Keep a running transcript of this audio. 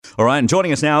All right, and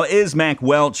joining us now is Mac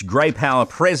Welch, Grey Power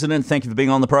President. Thank you for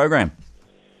being on the program.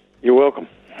 You're welcome.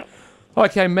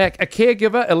 Okay, Mac, a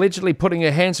caregiver allegedly putting her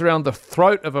hands around the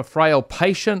throat of a frail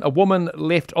patient, a woman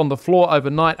left on the floor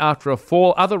overnight after a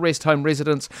fall, other rest home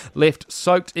residents left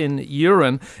soaked in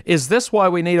urine. Is this why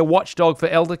we need a watchdog for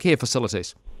elder care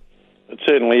facilities? It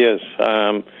certainly is.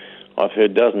 I've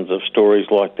heard dozens of stories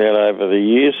like that over the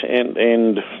years,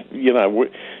 and you know,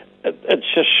 it's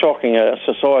just shocking. Our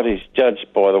society's judged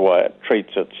by the way it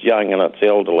treats its young and its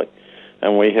elderly,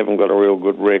 and we haven't got a real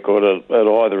good record at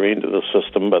either end of the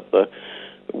system. But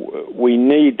we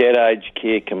need that aged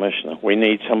care commissioner. We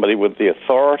need somebody with the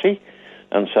authority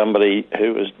and somebody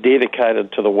who is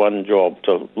dedicated to the one job,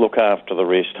 to look after the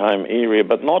rest home area,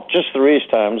 but not just the rest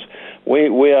homes.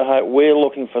 We're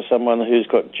looking for someone who's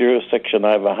got jurisdiction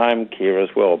over home care as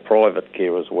well, private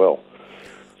care as well.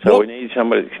 So we need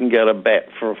somebody that can go to bat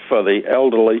for the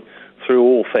elderly through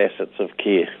all facets of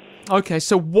care. Okay,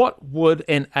 so what would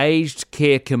an aged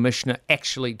care commissioner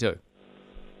actually do?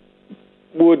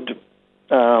 Would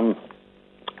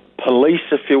police,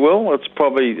 if you will. It's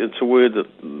a word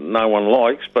that no one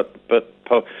likes, but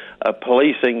a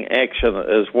policing action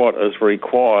is what is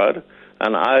required,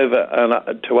 and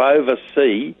to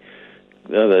oversee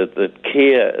that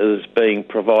care is being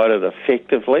provided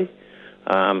effectively,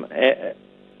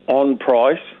 on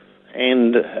price,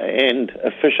 and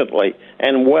efficiently,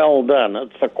 and well done.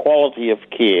 It's the quality of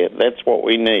care. That's what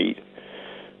we need.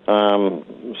 So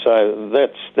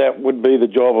that would be the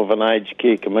job of an aged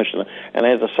care commissioner. And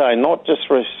as I say, not just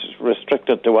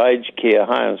restricted to aged care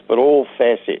homes, but all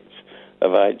facets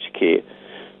of aged care.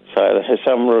 So they have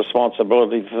some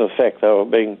responsibility for the fact they were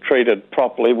being treated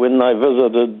properly when they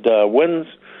visited WINS,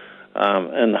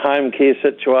 in home care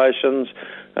situations,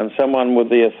 and someone with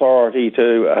the authority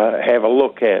to have a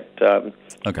look at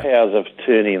powers of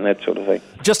attorney and that sort of thing.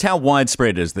 Just how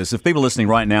widespread is this? If people listening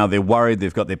right now, they're worried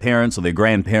they've got their parents or their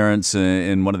grandparents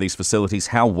in one of these facilities,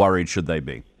 how worried should they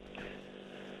be?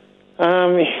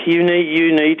 You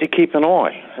need to keep an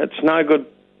eye. It's no good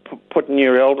putting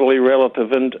your elderly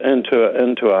relative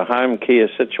into a home care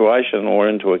situation or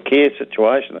into a care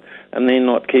situation and then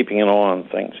not keeping an eye on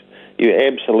things. You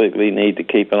absolutely need to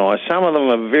keep an eye. Some of them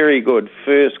are very good,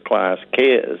 first-class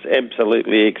care is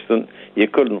absolutely excellent. You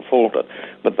couldn't fault it.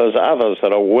 But there's others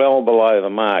that are well below the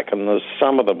mark, and there's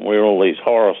some of them where all these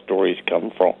horror stories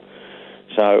come from.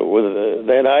 So with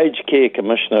that aged care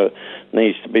commissioner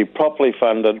needs to be properly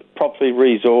funded, properly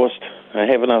resourced, and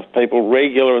have enough people,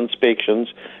 regular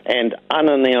inspections and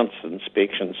unannounced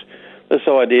inspections. This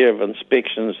idea of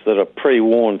inspections that are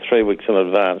pre-warned 3 weeks in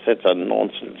advance, that's a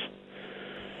nonsense.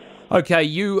 Okay,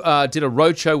 you did a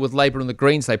roadshow with Labour and the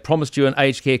Greens. They promised you an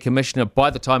aged care commissioner by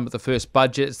the time of the first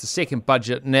budget. It's the second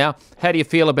budget now. How do you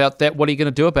feel about that? What are you going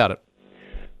to do about it?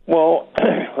 Well,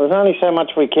 there's only so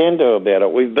much we can do about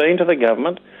it. We've been to the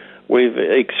government. We've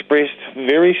expressed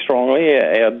very strongly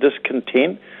our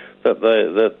discontent that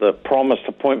the promised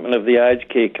appointment of the aged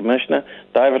care commissioner,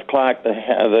 David Clark,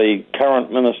 the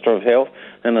current Minister of Health,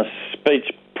 in a speech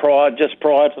just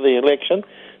prior to the election,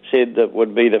 said that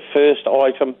would be the first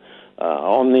item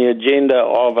on the agenda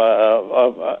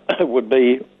it would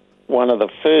be one of the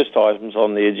first items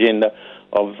on the agenda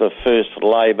of the first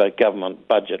Labor government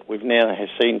budget. We've now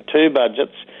seen two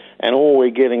budgets, and all we're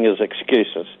getting is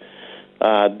excuses.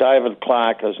 David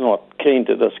Clark is not keen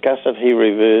to discuss it. He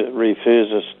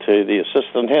refers us to the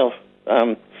Assistant Health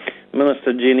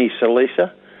Minister, Jenny Salasi.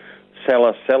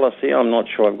 I'm not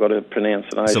sure I've got her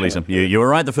pronunciation. Salisa. You were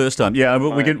right the first time. Yeah,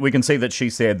 we can see that she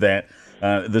said that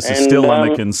this is still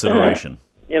under consideration.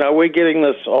 You know, we're getting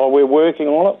this. We're working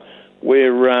on it.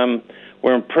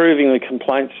 We're improving the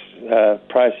complaints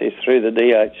process through the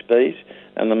DHBs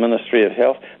and the Ministry of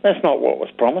Health. That's not what was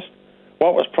promised.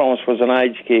 What was promised was an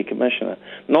aged care commissioner,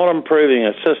 not improving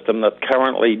a system that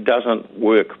currently doesn't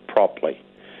work properly.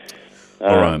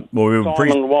 All right. Well,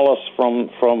 Simon Wallace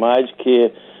from Aged Care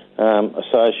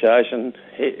Association,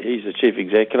 he's the chief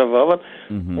executive of it.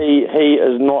 Mm-hmm. He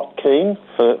is not keen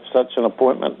for such an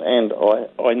appointment, and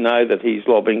I know that he's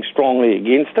lobbying strongly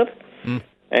against it.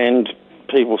 And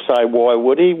people say, why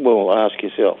would he? Well, ask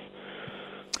yourself.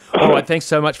 All right, thanks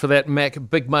so much for that, Mac.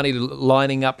 Big money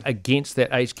lining up against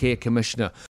that aged care commissioner.